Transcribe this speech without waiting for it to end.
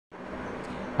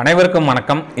அனைவருக்கும்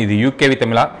வணக்கம். இது யூகேவி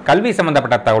தமிழா. கல்வி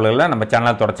சம்பந்தப்பட்ட தகவல்களை நம்ம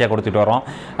சேனல் தொடர்ச்சியாக கொடுத்துட்டு வரோம்.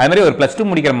 அது மாதிரி ஒரு +2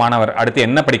 முடிக்கிற மாணவர் அடுத்து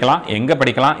என்ன படிக்கலாம், எங்கே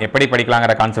படிக்கலாம், எப்படி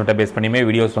படிக்கலாங்கிற கான்செப்டை பேஸ் பண்ணியுமே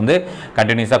வீடியோஸ்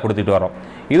கண்டினியூஸாக கொடுத்துட்டு வரோம்.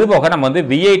 இது போக நம்ம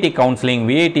VIT counselling,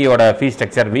 விஐடியோட fees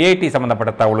structure, VIT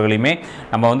சம்மந்தப்பட்ட தகவல்களையுமே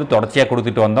நம்ம தொடர்ச்சியாக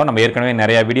கொடுத்துட்டு வந்தோம். நம்ம ஏற்கனவே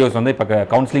நிறைய வீடியோஸ் இப்போ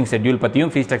கவுன்சிலிங் ஷெட்யூல்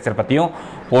பற்றியும் ஃபீஸ் ஸ்ட்ரக்சர் பற்றியும்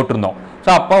போட்டிருந்தோம்.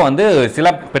 ஸோ அப்போ சில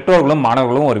பெற்றோர்களும்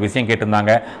மாணவர்களும் ஒரு விஷயம்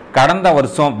கேட்டிருந்தாங்க. கடந்த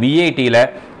வருஷம் விஐடியில்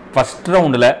ஃபஸ்ட்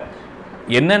ரவுண்டில்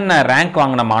என்னென்ன ரேங்க்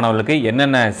வாங்கின மாணவர்களுக்கு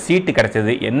என்னென்ன சீட்டு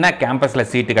கிடைச்சது, என்ன கேம்பஸில்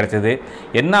சீட்டு கிடைச்சது,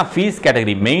 என்ன ஃபீஸ்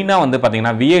கேட்டகரி, மெயினாக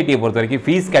பார்த்தீங்கன்னா விஐடியை பொறுத்த வரைக்கும்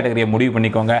ஃபீஸ் கேட்டகரியை முடிவு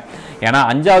பண்ணிக்கோங்க. ஏன்னா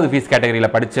 5வது ஃபீஸ்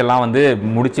கேட்டகரியில் படிச்செல்லாம்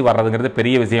முடிச்சு வர்றதுங்கிறது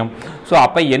பெரிய விஷயம். ஸோ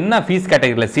அப்போ என்ன ஃபீஸ்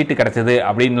கேட்டகரியில் சீட்டு கிடைச்சது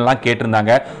அப்படின்லாம்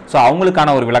கேட்டிருந்தாங்க. ஸோ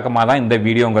அவங்களுக்கான ஒரு விளக்கமாக தான் இந்த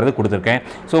வீடியோங்கிறது கொடுத்துருக்கேன்.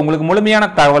 ஸோ உங்களுக்கு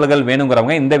முழுமையான தகவல்கள்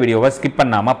வேணுங்கிறவங்க இந்த வீடியோவை ஸ்கிப்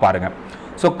பண்ணாமல் பாருங்கள்.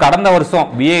 ஸோ கடந்த வருஷம்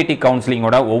விஐடி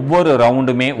கவுன்சிலிங்கோட ஒவ்வொரு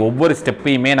ரவுண்டுமே ஒவ்வொரு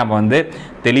ஸ்டெப்பையுமே நம்ம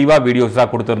தெளிவாக வீடியோஸாக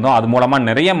கொடுத்துருந்தோம். அது மூலமாக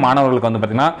நிறைய மாணவர்களுக்கு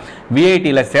பார்த்திங்கன்னா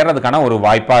விஐடியில் சேர்றதுக்கான ஒரு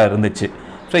வாய்ப்பாக இருந்துச்சு.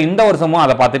 ஸோ இந்த வருஷமும்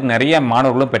அதை பார்த்துட்டு நிறைய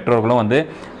மாணவர்களும் பெற்றோர்களும்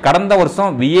கடந்த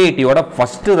வருஷம் விஐடியோட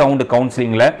ஃபஸ்ட்டு ரவுண்டு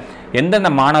கவுன்சிலிங்கில்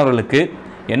எந்தெந்த மாணவர்களுக்கு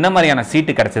என்ன மாதிரியான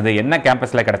சீட்டு கிடைச்சது, என்ன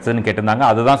கேம்பஸில் கிடைச்சதுன்னு கேட்டிருந்தாங்க.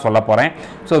 அதுதான் சொல்ல போகிறேன்.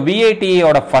 ஸோ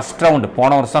விஐடியோட ஃபஸ்ட் ரவுண்டு போன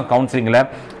வருஷம் கவுன்சிலிங்கில்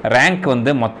ரேங்க்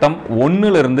மொத்தம்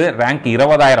 1லிருந்து ரேங்க்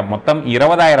 20,000, மொத்தம்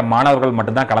 20,000 மாணவர்கள்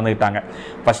மட்டும்தான் கலந்துக்கிட்டாங்க.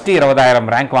 ஃபஸ்ட்டு 20,000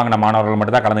 ரேங்க் வாங்கின மாணவர்கள்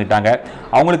மட்டும்தான் கலந்துக்கிட்டாங்க.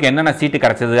 அவங்களுக்கு என்னென்ன சீட்டு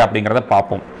கிடைச்சது அப்படிங்கிறத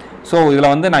பார்ப்போம். ஸோ இதில்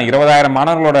நான் 20,000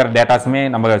 மாணவர்களோட டேட்டாஸுமே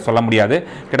நம்ம சொல்ல முடியாது.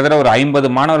 கிட்டத்தட்ட ஒரு 50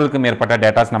 மாணவர்களுக்கு மேற்பட்ட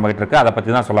டேட்டாஸ் நம்மகிட்ட இருக்குது. அதை பற்றி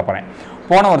தான் சொல்ல போகிறேன்.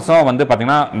 போன வருஷம்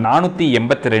பார்த்திங்கன்னா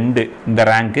 482 இந்த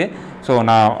ரேங்க்கு. ஸோ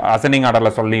நான் அசெண்டிங்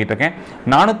ஆர்டரில் சொல்லிகிட்டு இருக்கேன்.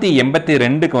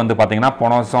 482க்கு பார்த்திங்கன்னா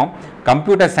போன வருஷம்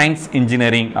கம்ப்யூட்டர் சயின்ஸ்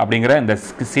இன்ஜினியரிங் அப்படிங்கிற இந்த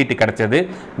சீட்டு கிடச்சது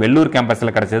வெள்ளூர்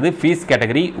கேம்பஸில் கிடச்சது. Fees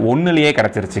category 1லேயே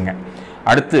கிடச்சிருச்சுங்க.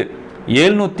 அடுத்து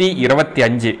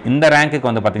 725 இந்த ரேங்க்குக்கு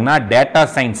பார்த்திங்கன்னா data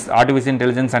science, artificial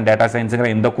intelligence and data சயின்ஸுங்கிற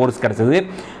இந்த கோர்ஸ் கிடச்சது.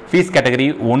 ஃபீஸ் கேட்டகரி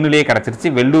 1லேயே கிடச்சிருச்சு,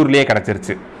 வெள்ளூர்லேயே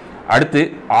கிடச்சிருச்சு. அடுத்து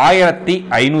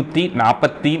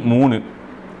 1543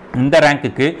 இந்த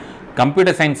ரேங்க்குக்கு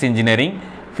computer science engineering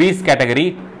fees category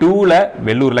 2ல்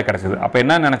வெள்ளூரில் கிடச்சிது. அப்போ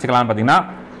என்ன நினச்சிக்கலாம்னு பார்த்தீங்கன்னா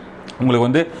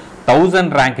உங்களுக்கு 1000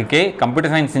 ரேங்க்குக்கே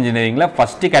computer science இன்ஜினியரிங்கில்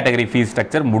first category fees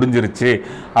structure முடிஞ்சிருச்சு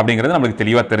அப்படிங்கிறது நம்மளுக்கு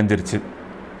தெளிவாக தெரிஞ்சிருச்சு.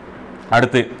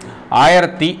 அடுத்து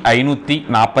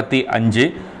 1545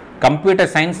 computer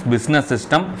science business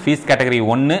system fees category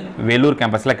 1 Vellore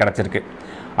கேம்பஸில் கிடச்சிருக்கு.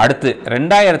 அடுத்து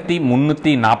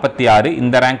 2346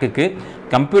 இந்த ரேங்க்குக்கு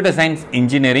computer science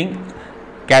engineering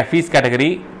fees category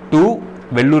 2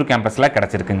 Vellur கேம்பஸில்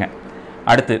கிடச்சிருக்குங்க.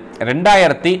 அடுத்து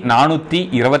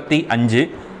 2425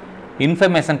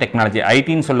 இன்ஃபர்மேஷன் டெக்னாலஜி,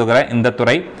 ஐடின்னு சொல்லுகிற இந்த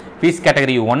துறை ஃபீஸ்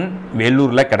கேட்டகரி 1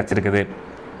 வேலூரில் கிடச்சிருக்குது.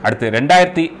 அடுத்து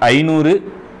 2600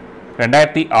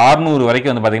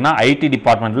 வரைக்கும் பார்த்திங்கன்னா ஐடி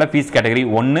டிபார்ட்மெண்ட்டில் ஃபீஸ் கேட்டகரி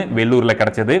 1 வெள்ளூரில்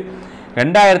கிடச்சிது.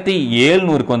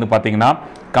 2700க்கு பார்த்திங்கன்னா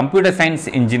computer science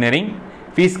engineering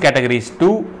fees categories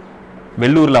 2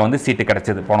 வெள்ளூரில் சீட்டு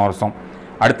கிடச்சிது போன வருஷம்.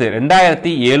 அடுத்து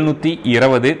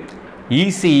 2720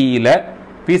 இசிஇயில்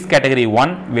ஃபீஸ் கேட்டகரி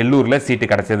 1 வெள்ளூரில் சீட்டு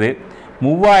கிடச்சிது.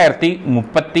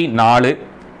 3034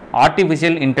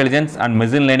 artificial intelligence and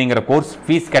machine லேர்னிங்கிற course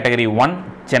fees category 1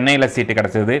 சென்னையில் சீட்டு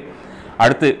கிடச்சிது.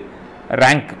 அடுத்து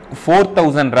ரேங்க்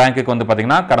 4000 ரேங்க்குக்கு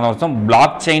பார்த்திங்கன்னா கடந்த வருஷம்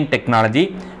block chain technology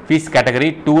fees category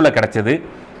 2ல் கிடச்சிது.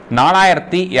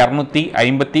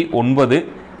 4259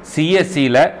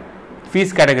 சிஎஸ்சியில்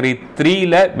ஃபீஸ் கேட்டகரி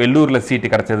 3ல் வெள்ளூரில் சீட்டு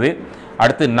கிடச்சிது.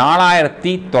 அடுத்து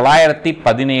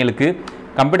 4917க்கு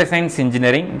computer science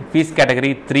engineering fees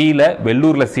category 3ல்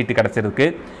வெள்ளூரில் சீட்டு கிடச்சிருக்கு.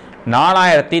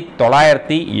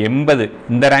 4980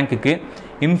 இந்த ரேங்க்குக்கு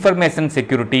இன்ஃபர்மேஷன்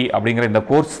செக்யூரிட்டி அப்படிங்கிற இந்த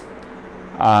கோர்ஸ்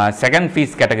செகண்ட்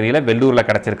ஃபீஸ் கேட்டகரியில் வெள்ளூரில்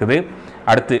கிடச்சிருக்குது.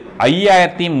 அடுத்து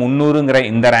 5300ங்கிற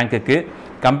இந்த ரேங்க்குக்கு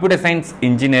computer science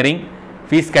engineering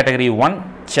fees category 1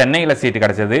 சென்னையில் சீட்டு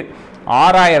கிடச்சிது.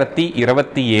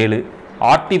 6027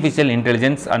 artificial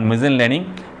intelligence and machine learning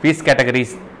fees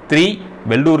categories 3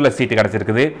 வெள்ளூரில் சீட்டு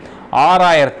கிடச்சிருக்குது.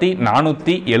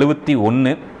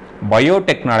 6471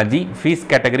 பயோடெக்னாலஜி ஃபீஸ்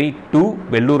கேட்டகரி 2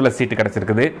 வெள்ளூரில் சீட்டு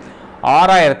கிடச்சிருக்குது.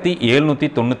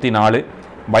 6794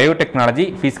 பயோடெக்னாலஜி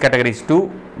ஃபீஸ் கேட்டகரிஸ் 2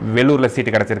 வெள்ளூரில்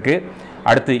சீட்டு கிடச்சிருக்கு.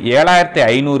 அடுத்து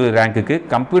 7500 ரேங்க்குக்கு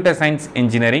computer science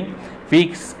engineering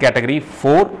fees category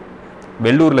 4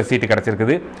 வெள்ளூரில் சீட்டு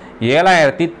கிடச்சிருக்குது.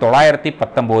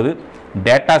 7919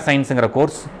 டேட்டா சயின்ஸுங்கிற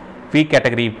கோர்ஸ் ஃபீ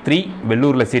கேட்டகரி 3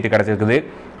 வெள்ளூரில் சீட்டு கிடச்சிருக்குது.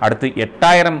 அடுத்து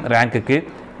 8000 ரேங்க்குக்கு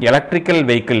எலக்ட்ரிக்கல்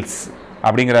வெஹிக்கிள்ஸ்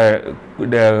அப்படிங்கிற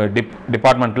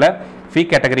டிபார்ட்மெண்ட்டில் ஃபீ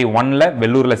கேட்டகரி 1ல்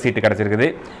வெள்ளூரில் சீட்டு கிடச்சிருக்குது.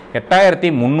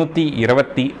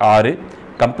 8326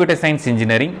 கம்ப்யூட்டர் சயின்ஸ்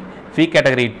இன்ஜினியரிங் ஃபீ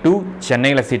கேட்டகரி 2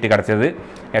 சென்னையில் சீட்டு கிடச்சிது.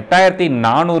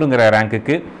 8400ங்கிற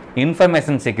ரேங்க்குக்கு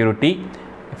இன்ஃபர்மேஷன் செக்யூரிட்டி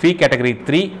ஃபீ கேட்டகரி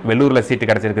 3 வெள்ளூரில் சீட்டு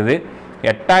கிடச்சிருக்குது.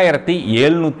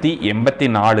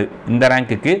 8784 இந்த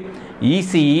ரேங்க்குக்கு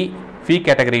இசிஇ ஃபீ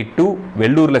கேட்டகரி 2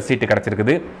 வெள்ளூரில் சீட்டு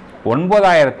கிடச்சிருக்குது.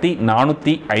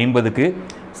 9450க்கு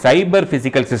சைபர்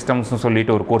ஃபிசிக்கல் சிஸ்டம்ஸ்னு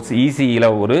சொல்லிட்டு ஒரு கோர்ஸ் இசிஇயில்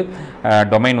ஒரு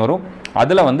டொமைன் வரும்.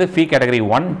 அதில் வந்து ஃபீ கேட்டகரி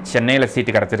 1 சென்னையில்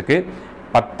சீட்டு கிடச்சிருக்கு.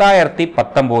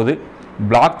 10019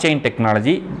 பிளாக் செயின்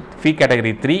டெக்னாலஜி ஃபீ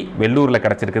கேட்டகரி 3 வெள்ளூரில்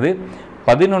கிடச்சிருக்குது.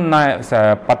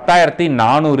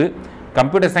 10400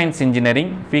 கம்ப்யூட்டர் சயின்ஸ்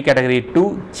இன்ஜினியரிங் ஃபீ கேட்டகரி 2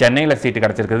 சென்னையில் சீட்டு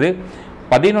கிடச்சிருக்குது.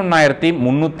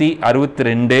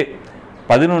 11362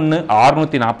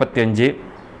 11645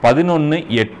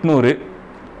 11800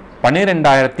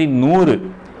 12100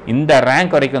 இந்த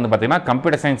ரேங்க் வரைக்கும் வந்து பார்த்தீங்கன்னா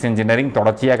கம்ப்யூட்டர் சயின்ஸ் இன்ஜினியரிங்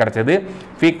தொடர்ச்சியாக கிடச்சது.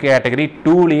 ஃபீ கேட்டகரி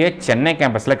 2லேயே சென்னை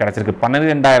கேம்பஸில் கிடச்சிருக்கு.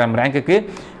 12000 ரேங்க்குக்கு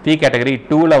ஃபீ கேட்டகரி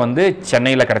 2ல் வந்து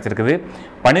சென்னையில் கிடச்சிருக்குது.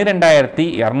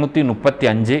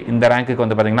 12235 இந்த ரேங்க்குக்கு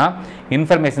வந்து பார்த்தீங்கன்னா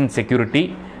இன்ஃபர்மேஷன் செக்யூரிட்டி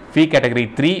ஃபீ கேட்டகரி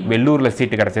 3 வெள்ளூரில்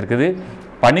சீட்டு கிடச்சிருக்குது.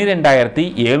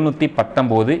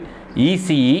 12719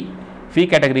 இசிஇ ஃபீ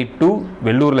கேட்டகரி 2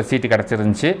 வெள்ளூரில் சீட்டு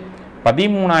கிடச்சிருந்துச்சு.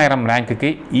 13000 ரேங்க்குக்கு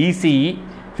இசிஇ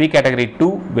ஃபீ கேட்டகரி 2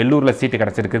 வெள்ளூரில் சீட்டு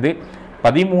கிடச்சிருக்குது.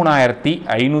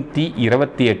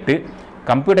 13528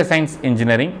 கம்ப்யூட்டர் சயின்ஸ்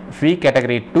இன்ஜினியரிங் ஃபீ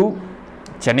கேட்டகரி 2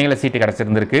 சென்னையில் சீட்டு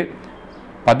கிடச்சிருந்துருக்கு.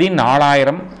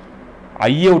 14000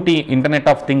 ஐஓடி இன்டர்நெட்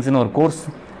ஆஃப் திங்ஸ்னு ஒரு கோர்ஸ்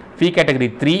ஃபீ கேட்டகரி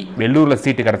 3 வெள்ளூரில்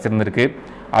சீட்டு கிடச்சிருந்துருக்கு.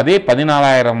 அதே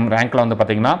 14000 ரேங்க்கில் வந்து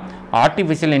பார்த்திங்கன்னா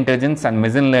artificial intelligence and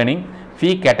machine learning fee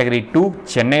category 2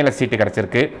 சென்னையில் சீட்டு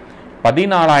கிடச்சிருக்கு.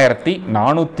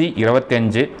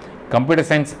 14425 கம்ப்யூட்டர்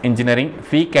சயின்ஸ் இன்ஜினியரிங்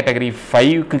ஃபீ கேட்டகரி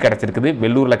 5க்கு கிடச்சிருக்குது.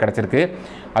 வெள்ளூரில் கிடச்சிருக்கு.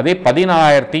 அதே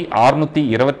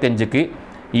 14625க்கு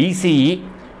இசிஇ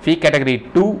ஃபீ கேட்டகரி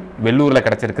 2 வெள்ளூரில்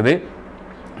கிடச்சிருக்குது.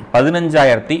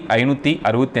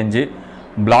 15565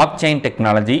 பிளாக் செயின்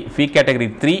டெக்னாலஜி ஃபீ கேட்டகரி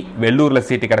 3 வெள்ளூரில்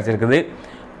சீட்டு கிடச்சிருக்குது.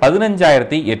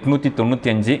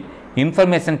 15895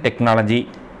 இன்ஃபர்மேஷன் டெக்னாலஜி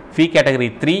ஃபீ கேட்டகரி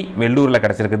 3 வெள்ளூரில்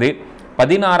கிடச்சிருக்குது.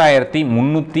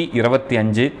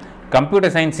 16325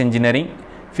 கம்ப்யூட்டர் சயின்ஸ் இன்ஜினியரிங்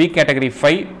ஃபீ கேட்டகரி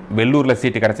 5 வெள்ளூரில்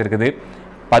சீட்டு கிடச்சிருக்குது.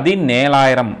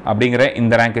 17000 அப்படிங்கிற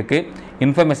இந்த ரேங்க்குக்கு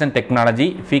இன்ஃபர்மேஷன் டெக்னாலஜி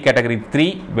ஃபீ கேட்டகரி 3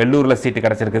 வெள்ளூரில் சீட்டு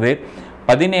கிடச்சிருக்குது.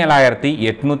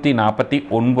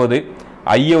 17849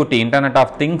 IoT internet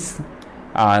of things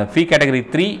fee category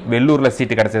 3 வெள்ளூரில்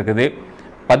சீட்டு கிடச்சிருக்குது.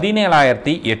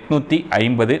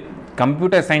 17850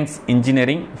 கம்ப்யூட்டர் சயின்ஸ்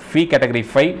இன்ஜினியரிங் ஃபீ கேட்டகரி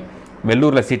 5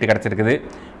 வெள்ளூரில் சீட்டு கிடச்சிருக்குது.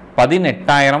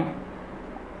 18000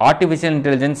 artificial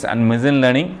intelligence and machine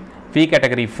learning fee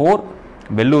category 4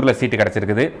 வெள்ளூரில் சீட்டு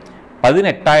கிடச்சிருக்குது.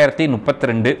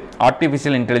 18032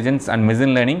 artificial intelligence and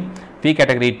machine learning fee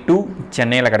category 2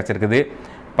 சென்னையில் கிடச்சிருக்குது.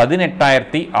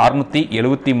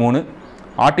 18673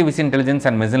 artificial intelligence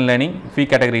and machine learning fee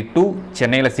category 2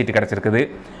 சென்னையில் சீட்டு கிடச்சிருக்குது.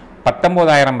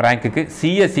 19000 ரேங்க்குக்கு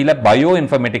சிஎஸ்சியில் bio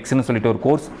இன்ஃபர்மேட்டிக்ஸ்னு சொல்லிட்டு ஒரு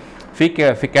course ஃபீ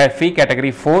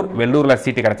category 4 வெள்ளூரில்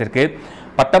சீட்டு கிடச்சிருக்கு.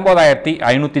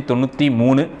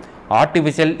 19593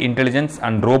 ஆர்டிஃபிஷியல் இன்டெலிஜென்ஸ்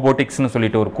அண்ட் ரோபோட்டிக்ஸ்னு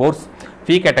சொல்லிட்டு ஒரு கோர்ஸ்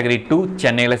ஃபீ கேட்டகரி 2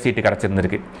 சென்னையில் சீட்டு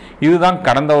கிடச்சிருந்துருக்கு. இதுதான்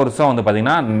கடந்த வருஷம் வந்து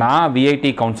பார்த்திங்கன்னா நான்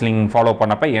விஐடி கவுன்சிலிங் ஃபாலோ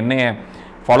பண்ணப்போ என்னைய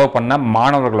ஃபாலோ பண்ண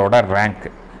மாணவர்களோட ரேங்க்.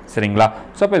 சரிங்களா?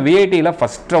 ஸோ இப்போ விஐடியில்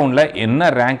ஃபஸ்ட் ரவுண்டில் என்ன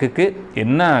ரேங்க்குக்கு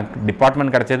என்ன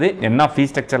டிபார்ட்மெண்ட் கிடச்சது, என்ன ஃபீஸ்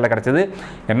ஸ்ட்ரக்சரில் கிடச்சது,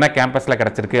 என்ன கேம்பஸில்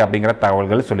கிடச்சிருக்கு அப்படிங்கிற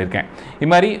தகவல்கள் சொல்லியிருக்கேன். இது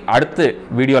மாதிரி அடுத்த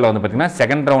வீடியோவில் வந்து பார்த்திங்கன்னா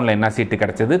செகண்ட் ரவுண்டில் என்ன சீட்டு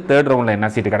கிடச்சது, தேர்ட் ரவுண்டில் என்ன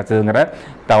சீட்டு கிடச்சதுங்கிற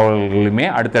தகவல்களுமே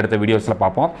அடுத்தடுத்த வீடியோஸில்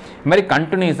பார்ப்போம். இது மாதிரி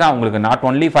கண்டினியூஸாக உங்களுக்கு not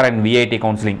only for and VIT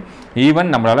counselling,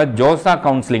 even நம்மளால் ஜோசா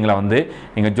கவுன்சிலிங்கில் வந்து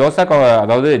நீங்கள் ஜோசா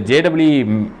அதாவது ஜேடபிள்யூ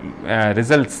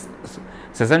ரிசல்ட்ஸ்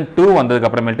செஷன் 2 வந்ததுக்கு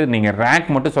அப்புறமேட்டு நீங்கள் ரேங்க்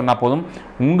மட்டும் சொன்னால் போதும்,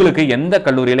 உங்களுக்கு எந்த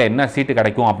கல்லூரியில் என்ன சீட்டு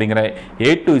கிடைக்கும் அப்படிங்கிற A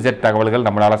to Z தகவல்கள்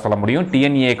நம்மளால் சொல்ல முடியும்.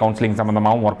 டிஎன்ஏ கவுன்சிலிங்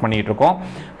சம்மந்தமாகவும் ஒர்க் பண்ணிகிட்டு இருக்கோம்.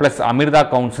 Plus Amrita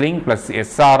counselling plus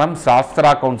SRM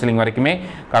Sastra counselling வரைக்குமே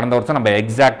கடந்த வருஷம் நம்ம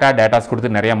எக்ஸாக்டாக டேட்டாஸ்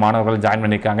கொடுத்து நிறைய மாணவர்கள் ஜாயின்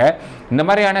பண்ணியிருக்காங்க. இந்த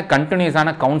மாதிரியான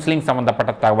கண்டினியூஸான கவுன்சிலிங்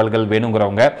சம்மந்தப்பட்ட தகவல்கள்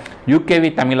வேணுங்கிறவங்க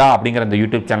யூகேவி தமிழா அப்படிங்கிற இந்த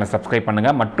யூடியூப் சேனலை சப்ஸ்கிரைப்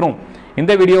பண்ணுங்கள். மற்றும்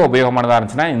இந்த வீடியோ உபயோகமானதாக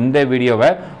இருந்துச்சுன்னா இந்த வீடியோவை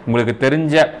உங்களுக்கு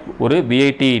தெரிஞ்ச ஒரு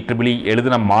விஐடி ட்ரிபிள்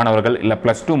எழுதின மாணவர்கள் இல்லை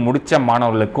 +2 முடித்த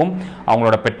மாணவர்களுக்கும்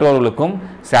அவங்களோட பெற்றோர்களுக்கும்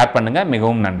ஷேர் பண்ணுங்கள்.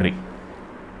 மிகவும் நன்றி.